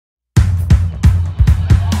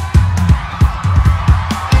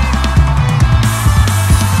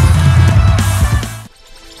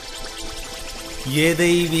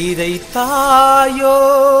எதை விதைத்தாயோ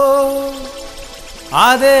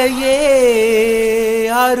அதையே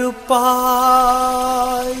அறுப்பாய்.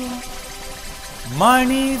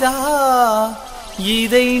 மனிதா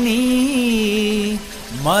இதை நீ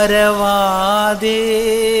மறவாதே.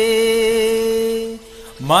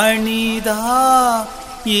 மனிதா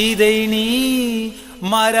இதை நீ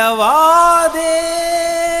மறவாதே.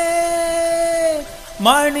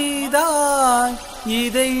 மனிதா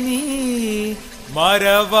இதை நீ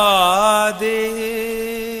மறவாதே.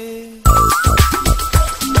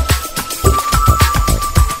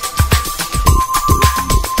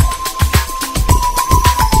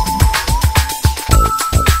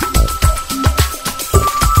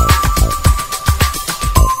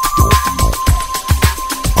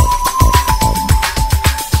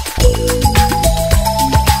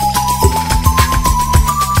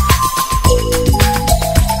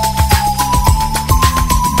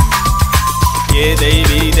 எதை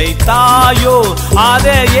விதைத்தாயோ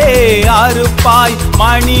அதையே அறுப்பாய்.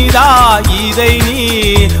 மனிதா இதை நீ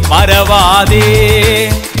மறவாதே.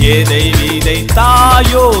 எதை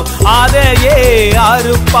விதைத்தாயோ அதையே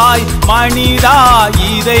அறுப்பாய். மனிதா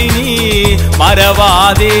இதை நீ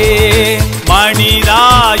மறவாதே. மனிதா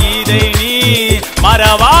இதை நீ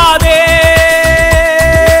மறவாதே.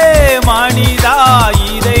 மனிதா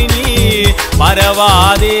இதை நீ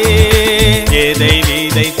மறவாதே. எதை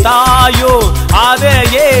விதைத்தாயோ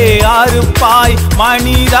அதையே அறுப்பாய்.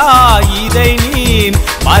 மனிதா இதை நீ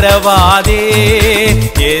மறவாதே.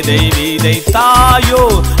 எதை விதைத்தாயோ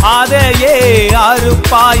அதையே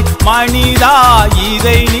அறுப்பாய். மனிதா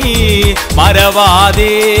இதை நீ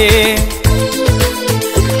மறவாதே.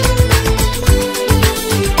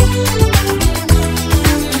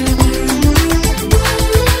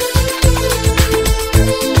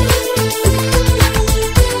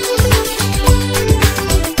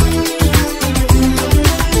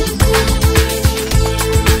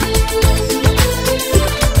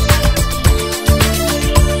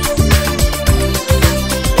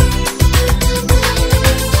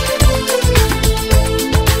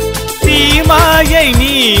 தீமையை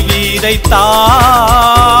நீ விதைத்தால்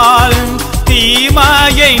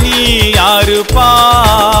தீமையை நீ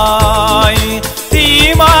அறுப்பாய்.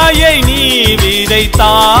 தீமையை நீ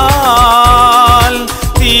விதைத்தால்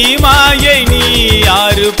தீமையை நீ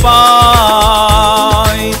அறுப்பாய்.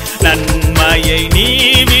 நன்மையை நீ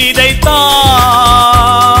விதைத்தால்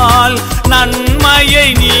நன்மையை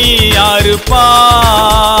நீ அறுப்பாய்.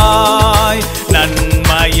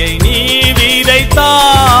 நன்மையை நீ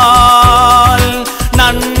விதைத்தால்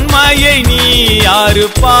நன்மையை நீ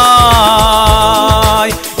அறுப்பாய்.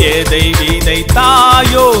 எதை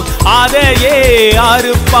விதைத்தாயோ அதையே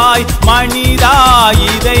அறுப்பாய். மனிதா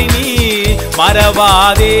இதை நீ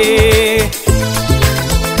மறவாதே.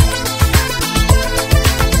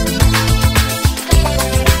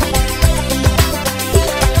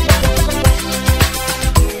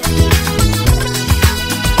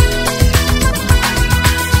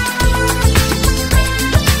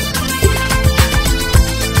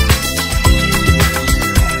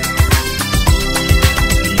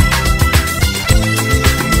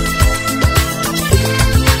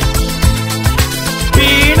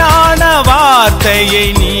 வார்த்தையை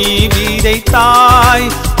நீ விதைத்தாய்.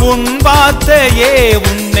 உன் வார்த்தையே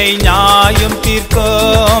உன்னை நியாயம்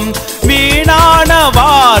தீர்க்கும். வீணான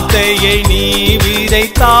வார்த்தையை நீ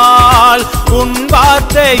விதைத்தால் உன்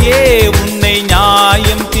வார்த்தையே உன்னை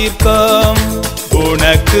நியாயம் தீர்க்கும்.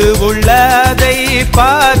 உனக்கு உள்ளதை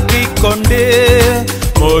பற்றிக் கொண்டு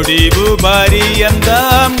முடிவு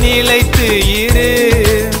பரியந்தம் நிலைத்து இரு.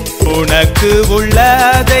 உனக்கு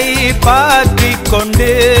உள்ளதை பற்றிக்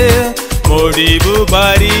கொண்டு முடிவு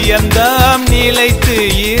பரியந்தம் நிலைத்து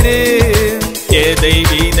இரு. எதை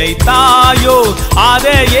விதைத்தாயோ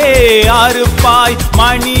அதையே அறுப்பாய்.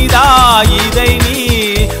 மனிதா இதை நீ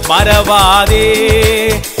மறவாதே.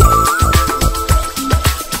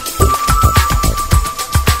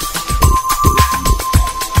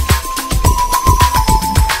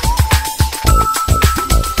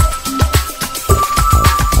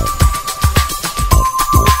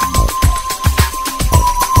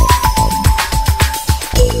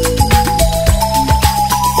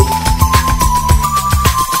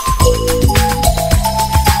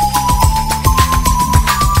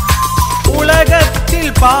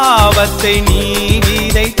 பாவத்தை நீ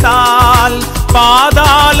விதைத்தால்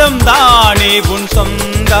பாதாளம் தானே உன்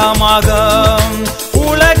சொந்தமாகும்.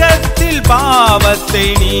 உலகத்தில் பாவத்தை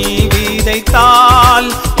நீ விதைத்தால்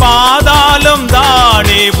பாதாளம்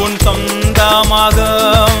தானே உன்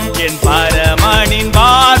சொந்தமாகும். என் பரமனின்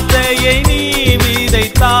வார்த்தையை நீ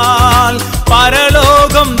விதைத்தால்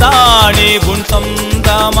பரலோகம் தான் தானே உன்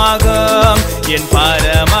சொந்தமாக. என்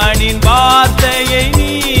பரமனின் வார்த்தையை நீ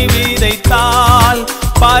விதைத்தால்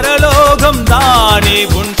பரலோகம் தானே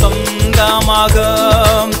உன் சொந்தமாக.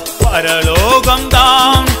 பரலோகம்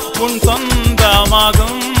தான் உன்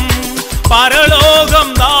சொந்தமாகும். பரலோகம்